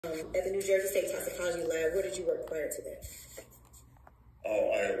At the New Jersey State Toxicology Lab, where did you work prior to that?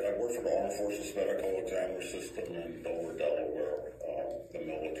 I work for the Armed Forces Medical Examiner System in Dover, Delaware, the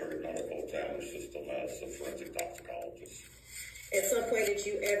military medical examiner system as a forensic toxicologist. At some point, did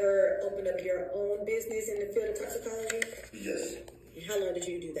you ever open up your own business in the field of toxicology? Yes. How long did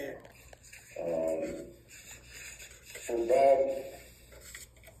you do that? For about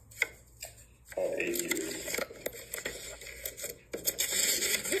 8 years.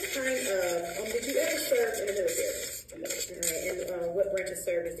 What kind of, did you ever serve in the military? And what branch of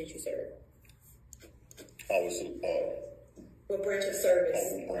service did you serve? I was What branch of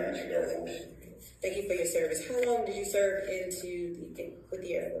service? branch of Air Force. Thank you for your service. How long did you serve with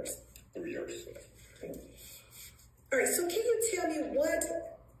the Air Force? 3 years. All right, so can you tell me what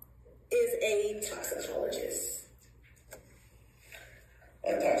is a toxicologist?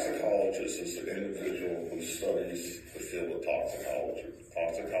 A toxicologist is an individual who studies the field of toxicology.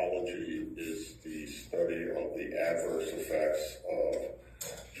 Toxicology is the study of the adverse effects of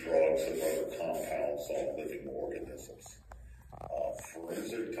drugs and other compounds on living organisms.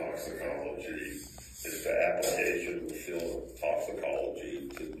 Forensic toxicology is the application of the field of toxicology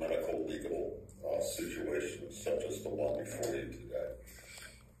to medical legal situations such as the one before you today.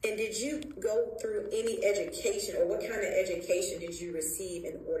 And did you go through any education, or what kind of education did you receive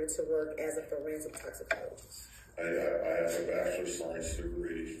in order to work as a forensic toxicologist? I have a bachelor's science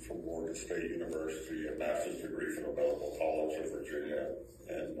degree from Morgan State University, a master's degree from the Medical College of Virginia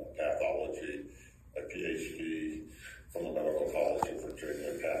in pathology, a PhD from the Medical College of Virginia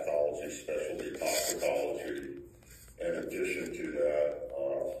in pathology, specialty toxicology. In addition to that,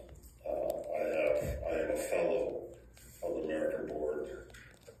 I am a fellow of the American Board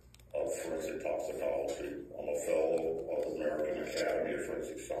of Forensic Toxicology. I'm a fellow of the American Academy of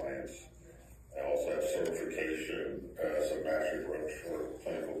Forensic Science. I also have certification as a master coach for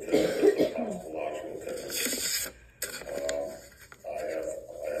clinical chemist and toxicological chemist. I have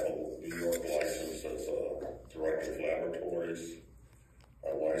a New York license as a director of laboratories. I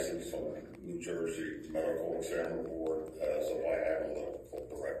license on the New Jersey Medical Examiner Board as a bioanalytical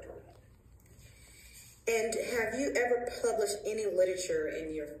director. And have you ever published any literature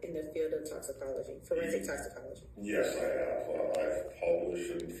in the field of toxicology, forensic toxicology? Yes, I have. I've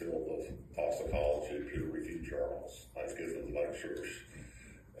published in the field of toxicology, peer-reviewed journals. I've given lectures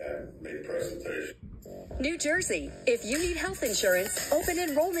and made presentations. New Jersey. If you need health insurance, open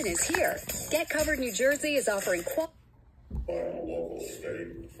enrollment is here. Get Covered New Jersey is offering I'm a local,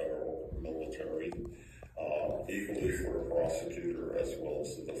 state, federal, military, equally for a prosecutor as well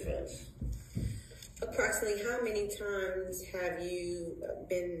as the defense. Approximately how many times have you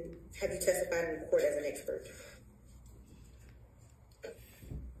testified in court as an expert?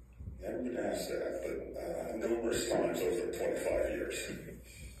 I haven't been asked that, but numerous times over 25 years.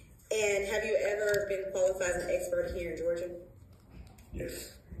 And have you ever been qualified as an expert here in Georgia?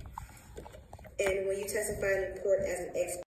 Yes. And when you testified in court as an expert,